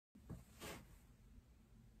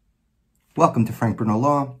Welcome to Frank Bruno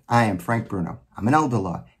Law. I am Frank Bruno. I'm an elder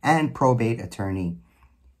law and probate attorney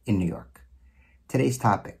in New York. Today's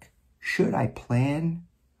topic: should I plan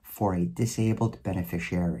for a disabled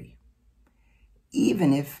beneficiary,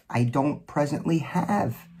 even if I don't presently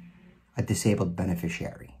have a disabled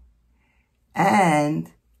beneficiary?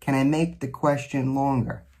 And can I make the question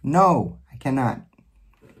longer? No, I cannot.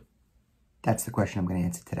 That's the question I'm going to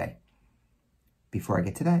answer today. Before I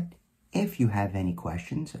get to that, if you have any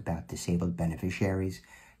questions about disabled beneficiaries,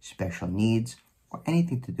 special needs, or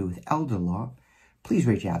anything to do with elder law, please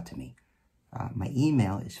reach out to me. My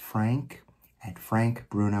email is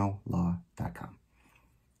frank@frankbrunolaw.com.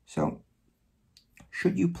 So,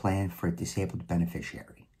 should you plan for a disabled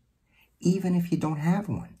beneficiary, even if you don't have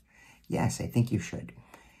one? Yes, I think you should.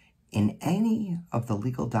 In any of the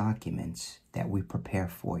legal documents that we prepare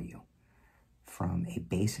for you, from a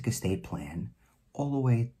basic estate plan all the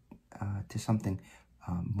way to something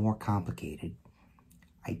more complicated,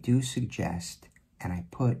 I do suggest, and I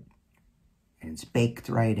put, and it's baked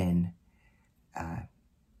right in, I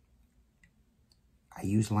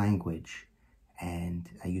use language and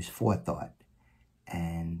I use forethought,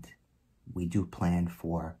 and we do plan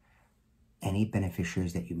for any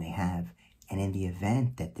beneficiaries that you may have, and in the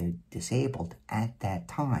event that they're disabled at that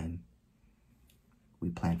time, we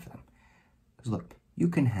plan for them. Because look, you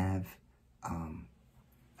can have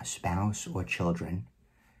a spouse or children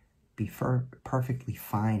be perfectly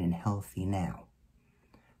fine and healthy now,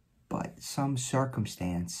 but some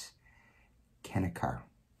circumstance can occur.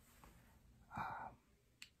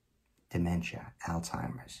 Dementia,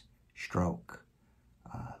 Alzheimer's, stroke,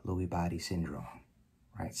 Lewy body syndrome,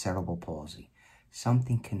 right? Cerebral palsy.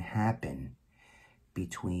 Something can happen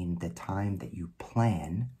between the time that you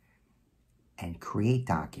plan and create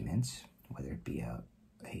documents, whether it be a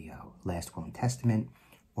last will and testament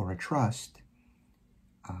or a trust,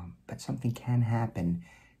 but something can happen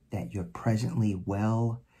that your presently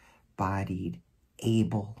well-bodied,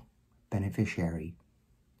 able beneficiary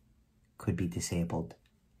could be disabled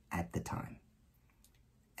at the time.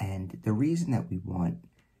 And the reason that we want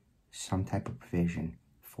some type of provision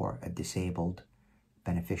for a disabled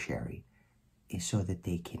beneficiary is so that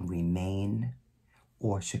they can remain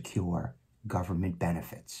or secure government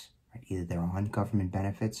benefits. Right? Either they're on government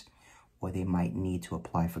benefits or they might need to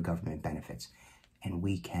apply for government benefits. And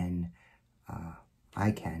we can,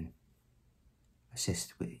 I can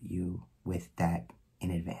assist you with that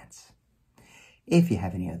in advance. If you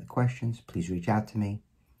have any other questions, please reach out to me.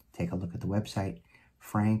 Take a look at the website,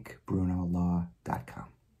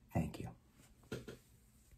 frankbrunolaw.com. Thank you.